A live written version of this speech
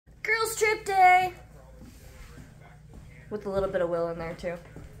with a little bit of Will in there too.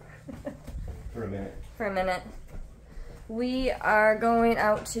 For a minute. For a minute. We are going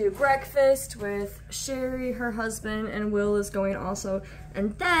out to breakfast with Sherry, her husband, and Will is going also.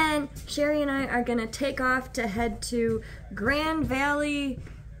 And then Sherry and I are gonna take off to head to Grand Valley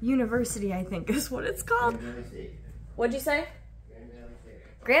University, I think is what it's called. What'd you say? Grand Valley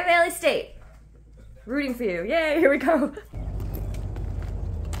State. Grand Valley State. Rooting for you. Yay, here we go.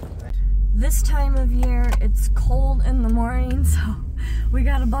 This time of year, it's cold in the morning, so we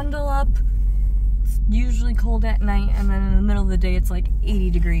gotta bundle up. It's usually cold at night, and then in the middle of the day, it's like 80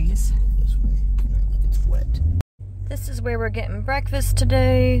 degrees. It's wet. This is where we're getting breakfast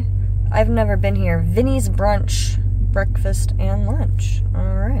today. I've never been here. Vinny's Brunch, breakfast and lunch.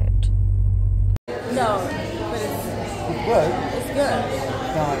 All right. No, but It's good. it's good.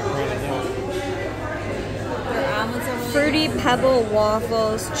 Not really, no. Fruity Pebble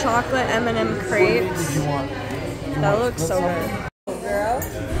waffles, chocolate M&M crepes. Did you want? That looks so good. Girl.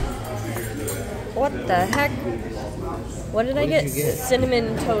 What the heck? What did I get? did you get?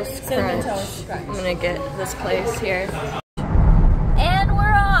 Cinnamon Toast Crunch. Toast Crunch. I'm gonna get this place here. And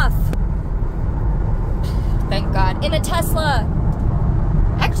we're off! Thank God. In a Tesla!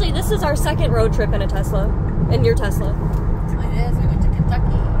 Actually, this is our second road trip in a Tesla. In your Tesla. It is. We went to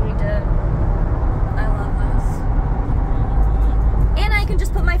Kentucky. We did. I love this. And I can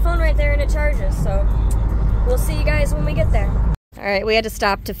just put my phone right there and it charges, so we'll see you guys when we get there. Alright, we had to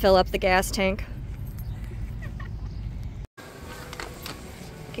stop to fill up the gas tank.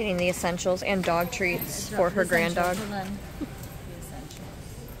 Getting the essentials and dog treats for her granddog.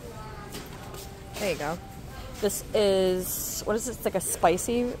 There you go. This is, what is this? It's like a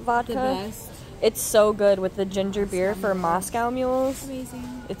spicy vodka. The best. It's so good with the ginger beer for Moscow Mules.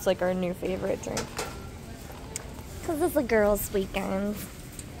 Amazing. It's like our new favorite drink. Because it's a girls' weekend.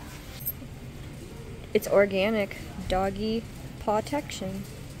 It's organic doggy protection.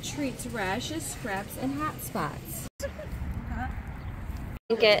 Treats, rashes, scraps, and hot spots.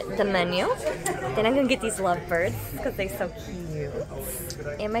 Get the menu. Then I'm gonna get these lovebirds because they're so cute.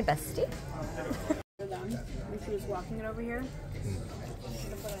 And my bestie. She was walking it over here.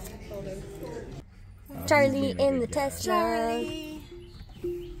 Charlie in the Tesla.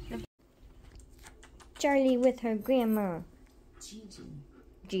 Charlie with her grandma.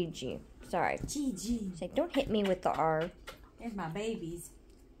 Gigi. Sorry. Gigi. She's like, don't hit me with the R. There's my babies.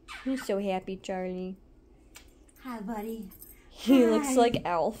 You're so happy, Charlie. Hi, buddy. He looks like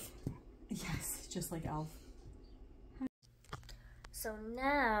Elf. Yes, just like Elf. So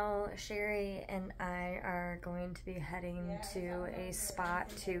now Sherry and I are going to be heading to a spot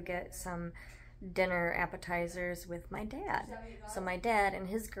to get some dinner appetizers with my dad. So my dad and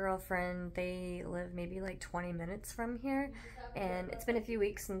his girlfriend, they live maybe like 20 minutes from here, and it's been a few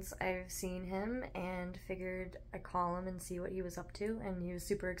weeks since I've seen him and figured I'd call him and see what he was up to, and he was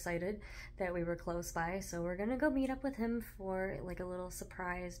super excited that we were close by, so we're gonna go meet up with him for like a little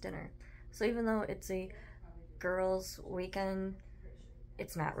surprise dinner. So even though it's a girls' weekend,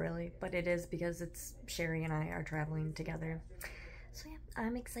 it's not really, but it is because it's Sherry and I are traveling together. So yeah,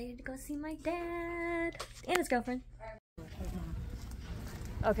 I'm excited to go see my dad and his girlfriend.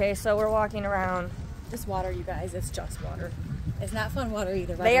 Okay, so we're walking around. Just water, you guys. It's just water. It's not fun water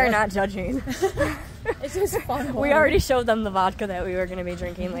either. They are not judging. It's just fun water. We already showed them the vodka that we were going to be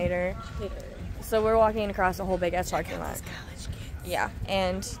drinking later. So we're walking across a whole big ass parking lot. Yeah,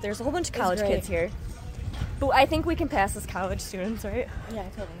 and there's a whole bunch of college kids here. But I think we can pass as college students, right? Yeah,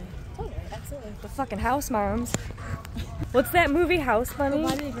 totally. Totally, absolutely. The fucking house moms. What's that movie, House Bunny?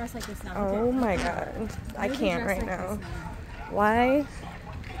 Why do they dress like this now? Oh my god. I can't right now. Why?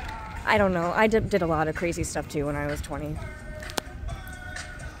 I don't know. I did a lot of crazy stuff too when I was 20.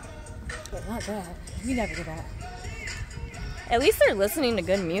 But not that. You never did that. At least they're listening to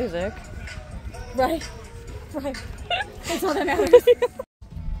good music. Right. Right. That's all that matters.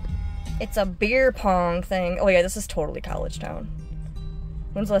 It's a beer pong thing. Oh yeah, this is totally college town.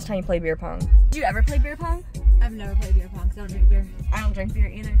 When's the last time you played beer pong? Did you ever play beer pong? I've never played beer pong because I don't drink beer. I don't drink beer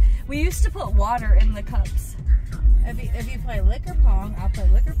either. We used to put water in the cups. If you play liquor pong, I'll play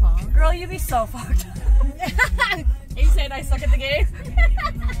liquor pong. Girl, you'd be so fucked up. You saying I suck at the game?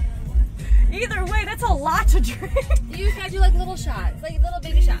 Either way, that's a lot to drink. You just gotta do like little shots, like little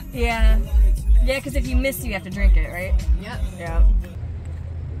baby shots. Yeah. Yeah, because if you miss, you have to drink it, right? Yep. Yeah.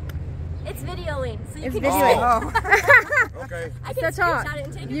 It's videoing, so you It's can videoing. Oh. Okay. I can talk. screenshot it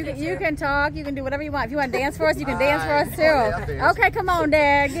and take a You picture. can talk, you can do whatever you want. If you want to dance for us, you can dance for us I'll too. dance. Okay, come on,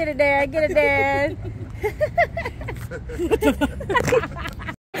 Dad. Get it, Dad. Get it, Dad.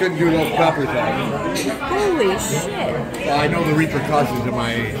 couldn't do those peppers though. Holy shit. Well, I know the repercussions of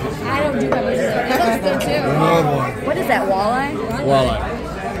my age. I don't do peppers. It looks good too. Another one. What is that, walleye?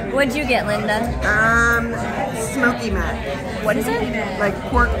 Walleye. What'd you get, Linda? Smoky mac. What is it? Like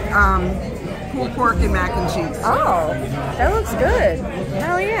pork, pulled pork and mac and cheese. Oh, that looks good.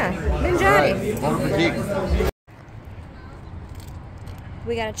 Hell yeah. Good job. Bon appetit.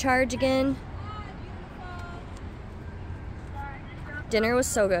 We got a charge again. Dinner was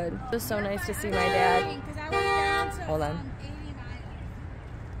so good. It was so nice to see my dad. Hold on.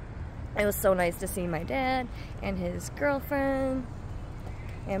 It was so nice to see my dad and his girlfriend.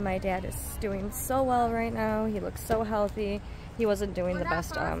 And my dad is doing so well right now. He looks so healthy. He wasn't doing the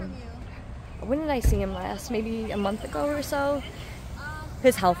best. When did I see him last? Maybe a month ago or so.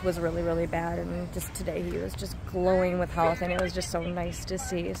 His health was really, really bad, and just today he was just glowing with health, and it was just so nice to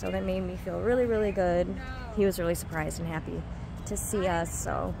see. So that made me feel really, really good. He was really surprised and happy to see us,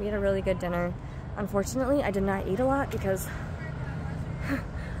 so we had a really good dinner. Unfortunately, I did not eat a lot because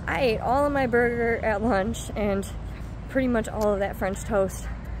I ate all of my burger at lunch and pretty much all of that French toast,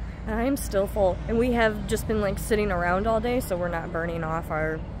 and I am still full. And we have just been like sitting around all day, so we're not burning off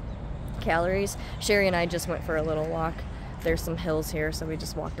our calories. Sherry and I just went for a little walk. There's some hills here, so we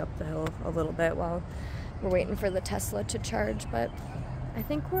just walked up the hill a little bit while we're waiting for the Tesla to charge, but I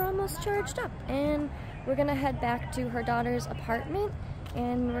think we're almost charged up, and we're gonna head back to her daughter's apartment,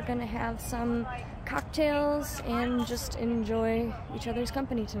 and we're gonna have some cocktails and just enjoy each other's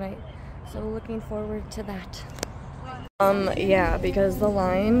company tonight. So looking forward to that. Yeah, because the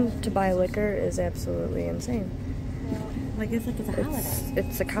line to buy liquor is absolutely insane. Like it's a holiday.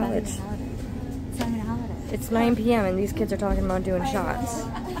 It's a college. It's not even a holiday. It's 9 p.m. and these kids are talking about doing shots.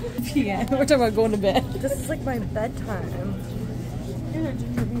 Yeah, we're talking about going to bed. This is like my bedtime.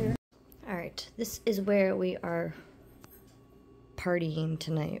 Alright, this is where we are partying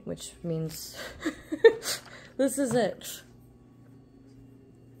tonight, which means this is it.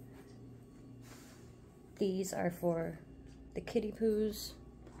 These are for the kid-e-poos,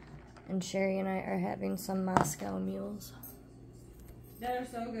 and Sherry and I are having some Moscow mules. They are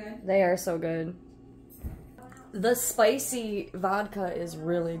so good. They are so good. The spicy vodka is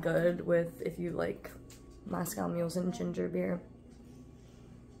really good with, if you like Moscow mules and ginger beer.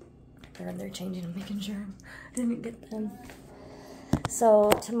 And they're changing and making sure I didn't get them. So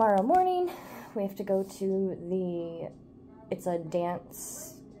tomorrow morning we have to go to it's a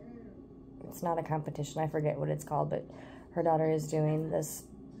dance, it's not a competition, I forget what it's called, but her daughter is doing this.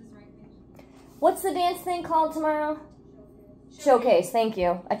 What's the dance thing called tomorrow? Showcase, thank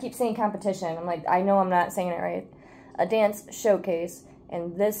you. I keep saying competition. I'm like, I know I'm not saying it right. A dance showcase,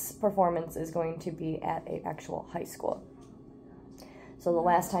 and this performance is going to be at an actual high school. So the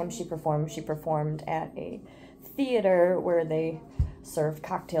last time she performed at a theater where they served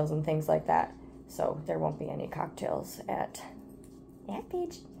cocktails and things like that. So there won't be any cocktails at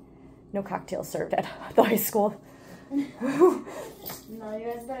Paige. No cocktails served at the high school. No, you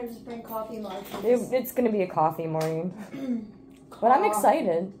guys better just bring coffee mugs. It's going to be a coffee morning. But I'm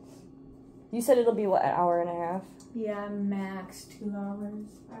excited. You said it'll be, what, an hour and a half? Yeah, max 2 hours.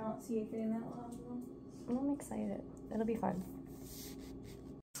 I don't see it getting that long. I'm excited. It'll be fun.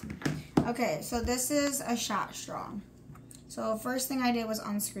 Okay, so this is a shot straw. So first thing I did was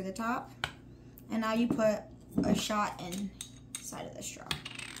unscrew the top, and now you put a shot inside of the straw.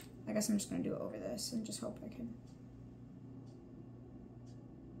 I guess I'm just gonna do it over this and just hope I can.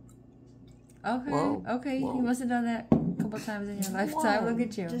 Okay, Whoa, okay. whoa. You must have done that a couple times in your lifetime. Look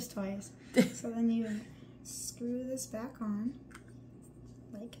at you. Just twice. So then you screw this back on,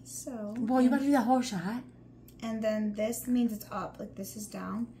 like so. Boy, you about to do the whole shot? And then this means it's up, like this is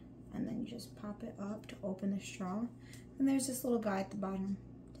down. And then you just pop it up to open the straw. And there's this little guy at the bottom.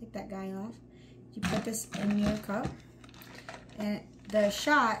 Take that guy off. You put this in your cup. And the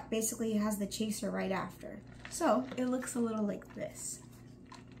shot basically has the chaser right after. So it looks a little like this.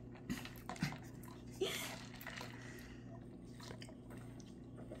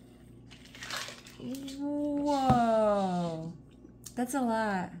 Whoa. That's a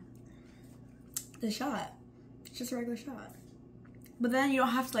lot. The shot. It's just a regular shot. But then you don't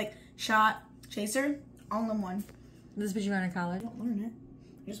have to like shot, chaser, all in one. This is what you learn in college? I don't learn it.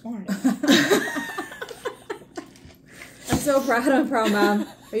 I just wanted it. I'm so proud. I'm proud, Mom.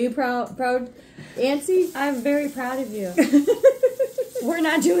 Are you proud, Nancy? I'm very proud of you. We're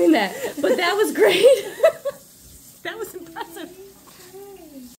not doing that, but that was great. That was impressive.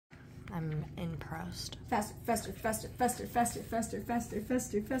 I'm impressed. Faster, faster, faster, faster, faster, faster, faster,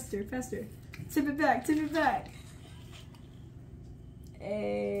 faster, faster, faster. Tip it back, tip it back.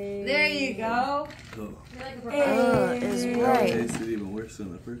 Hey. There you go. Is right. Tasted even worse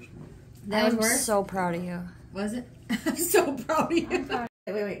than the first one. That was I'm worse? so proud of you. Was it? I'm so proud of you.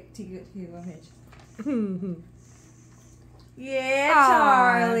 Wait. Take one page. Yeah, Aww.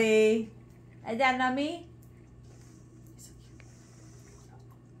 Charlie. Is that not me?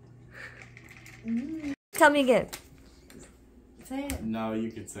 Tell me again. Say it. No,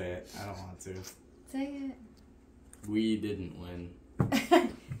 you could say it. I don't want to. Say it. We didn't win.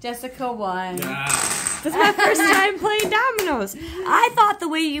 Jessica won. This is my first time playing dominoes. I thought the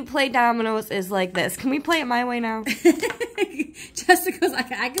way you play dominoes is like this. Can we play it my way now? Jessica's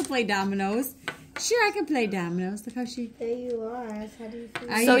like, I can play dominoes. Sure, I can play dominoes. Look how she. There you are. How do you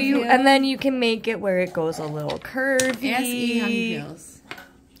feel? So and then you can make it where it goes a little curvy. Ask E how he feels.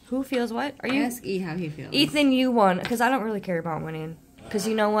 Who feels what? Are you? Ask E how he feels. Ethan, you won because I don't really care about winning. Because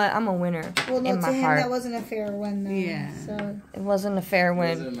you know what? I'm a winner Well, no, in to my him heart. that wasn't a fair win, though. Yeah. So. It wasn't a fair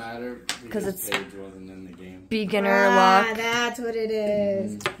win. Doesn't matter because it's Paige wasn't in the game. Beginner luck. That's what it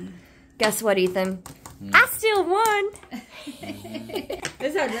is. Guess what, Ethan? I still won.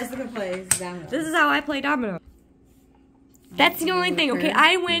 This is how Jessica plays dominoes. This is how I play domino. That's the only thing. Okay,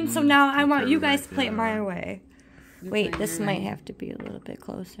 I win, so now I want you guys to play it my way. Wait, this might have to be a little bit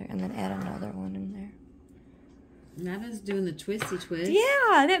closer, and then add another one in there. Nana's doing the twisty twist.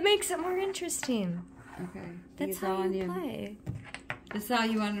 Yeah, that makes it more interesting. Okay. That's It's all how on you play. This is how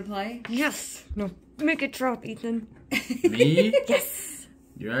you wanted to play? Yes. No, make it drop, Ethan. Me? Yes.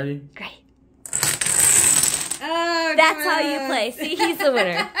 You ready? Great. Oh, That's how you play. See, he's the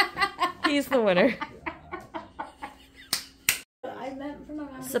winner. He's the winner.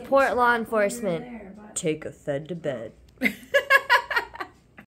 Support law enforcement. Take a fed to bed.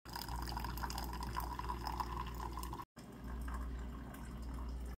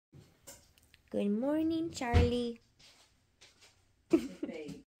 Good morning, Charlie. And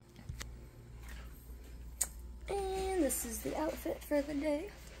this is the outfit for the day.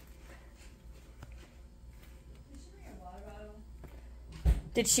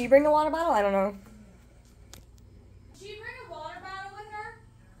 Did she bring a water bottle? I don't know. Did she bring a water bottle with her?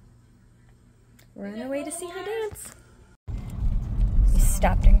 We're on our way to see her dance. We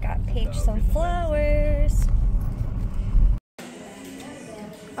stopped and got Paige some flowers.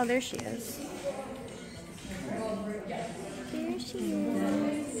 Oh, there she is. There she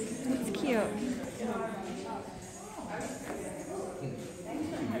is. That's cute.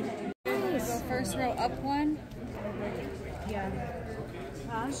 Nice. First row up one.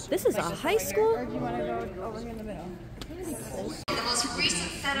 This is a high school? Or do you want to go over here in the middle? The most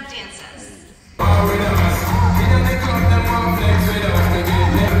recent set of dances.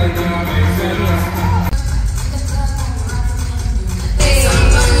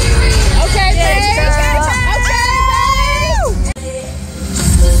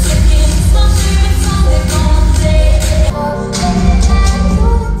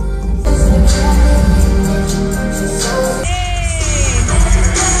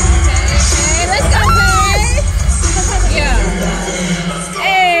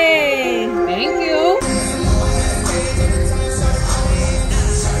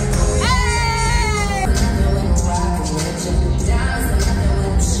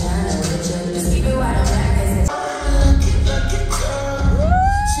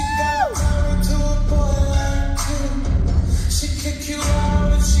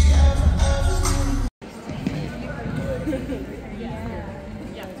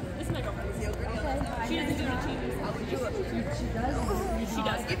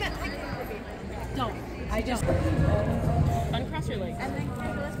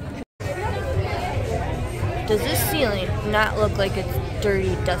 Does this ceiling not look like it's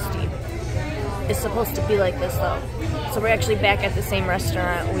dirty, dusty? It's supposed to be like this though. So we're actually back at the same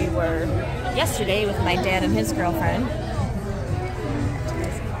restaurant we were yesterday with my dad and his girlfriend.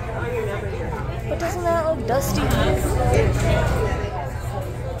 But doesn't that look dusty?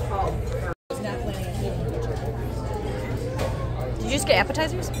 Did you just get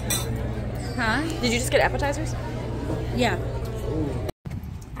appetizers? Huh? Did you just get appetizers? Yeah.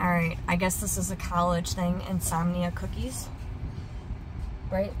 Alright, I guess this is a college thing, insomnia cookies.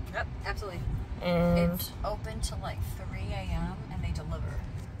 Right? Yep, absolutely. And It's open till like 3 a.m. and they deliver.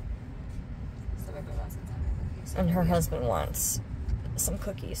 So everybody wants insomnia cookies. and her husband wants some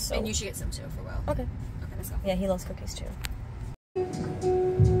cookies. So. And you should get some too for Will. Okay. Okay, let's go. Yeah, he loves cookies too.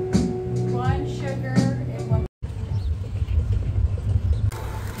 1 sugar and 1.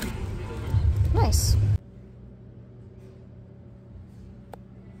 Nice.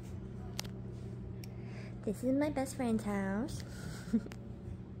 This is my best friend's house.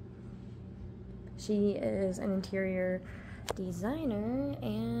 She is an interior designer,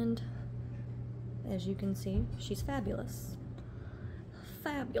 and as you can see, she's fabulous.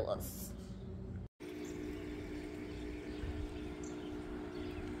 Fabulous.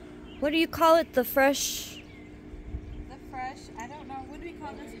 What do you call it? The fresh? The fresh, I don't know. What do we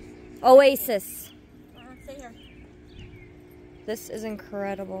call this? Oasis. Stay here. This is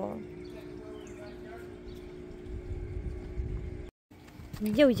incredible.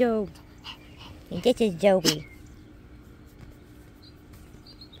 Yo, yo. This is Joey.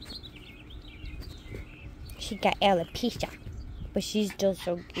 She got alopecia, but she's still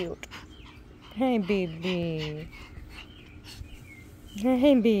so cute. Hey, baby.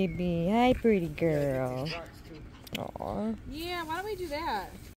 Hey, baby. Hi, pretty girl. Aww. Yeah, why don't we do that?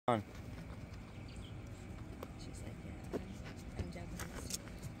 On.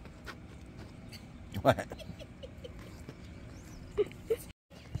 What?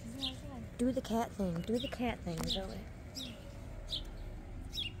 Do the cat thing. Do the cat thing, Zoe.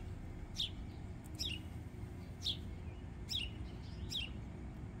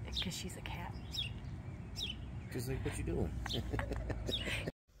 Because she's a cat. Just like, what you doing?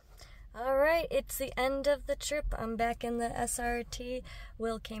 Alright, it's the end of the trip. I'm back in the SRT.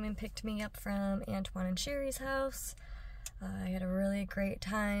 Will came and picked me up from Antoine and Sherry's house. I had a really great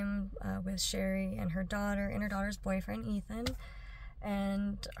time with Sherry and her daughter's boyfriend, Ethan,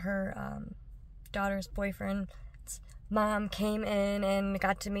 and her daughter's boyfriend's mom came in and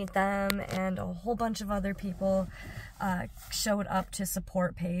got to meet them, and a whole bunch of other people showed up to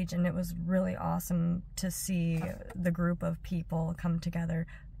support Paige, and it was really awesome to see the group of people come together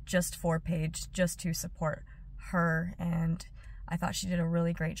just for Paige, just to support her, and I thought she did a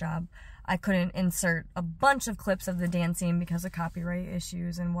really great job. I couldn't insert a bunch of clips of the dancing because of copyright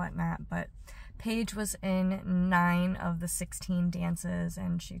issues and whatnot, but Paige was in 9 of the 16 dances,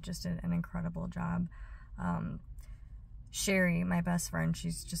 and she just did an incredible job. Sherry, my best friend,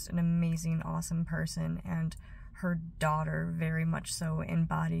 she's just an amazing, awesome person, and her daughter very much so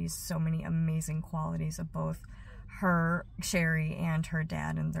embodies so many amazing qualities of both her, Sherry, and her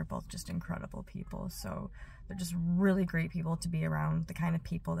dad, and they're both just incredible people. So they're just really great people to be around, the kind of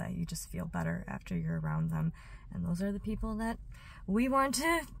people that you just feel better after you're around them, and those are the people that we want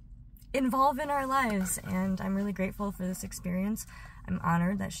to involve in our lives, and I'm really grateful for this experience. I'm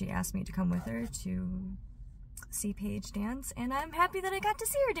honored that she asked me to come with her to see Paige dance, and I'm happy that I got to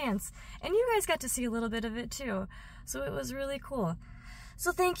see her dance, and you guys got to see a little bit of it too, so it was really cool.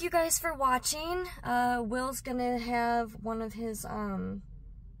 So thank you guys for watching. Will's gonna have one of his, sorry,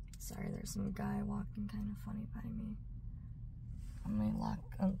 there's some guy walking kind of funny by me. I'm gonna lock,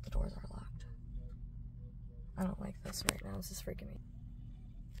 oh, the doors are locked. I don't like this right now, this is freaking me.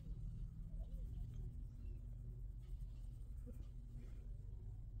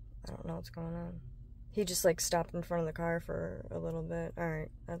 I don't know what's going on. He just like stopped in front of the car for a little bit. Alright,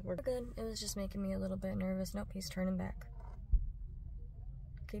 we're good. It was just making me a little bit nervous. Nope, he's turning back.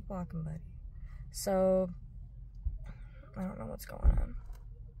 Keep walking, buddy. So, I don't know what's going on.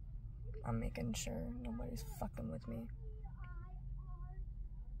 I'm making sure nobody's fucking with me.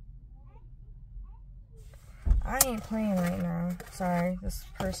 I ain't playing right now. Sorry, this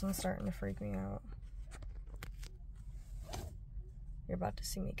person's starting to freak me out. You're about to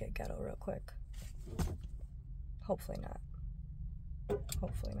see me get ghetto real quick. Hopefully not.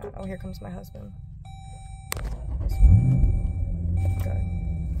 Hopefully not. Oh, here comes my husband. Good.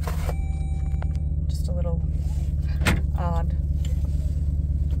 Just a little odd.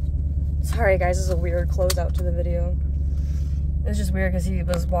 Sorry guys, this is a weird closeout to the video. It was just weird because he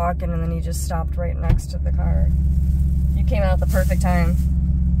was walking and then he just stopped right next to the car. You came out at the perfect time.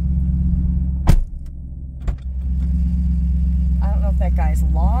 I don't know if that guy's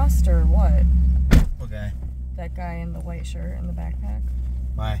lost or what. What guy? That guy in the white shirt and the backpack.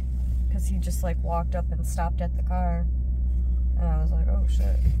 Why? Because he just like walked up and stopped at the car. And I was like, oh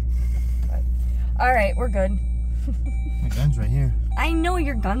shit. But, alright, we're good. My gun's right here. I know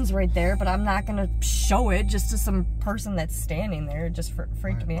your gun's right there, but I'm not gonna show it just to some person that's standing there. It just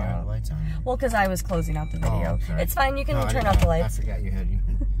freaked me Why are out. the lights on? Well, because I was closing out the video. Oh, sorry. It's fine, you can No, turn out the lights. I forgot you had you.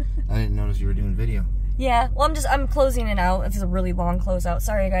 I didn't notice you were doing video. Yeah, well, I'm closing it out. It's a really long closeout.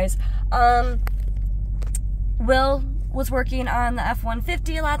 Sorry, guys. Will was working on the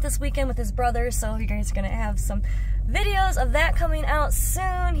F-150 a lot this weekend with his brother, so you guys are gonna have some videos of that coming out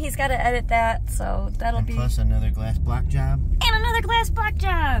soon. He's got to edit that, so that'll be... Plus another glass block job. And another glass block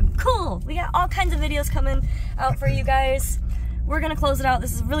job! Cool! We got all kinds of videos coming out for you guys. We're gonna close it out.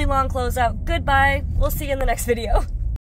 This is a really long closeout. Goodbye. We'll see you in the next video.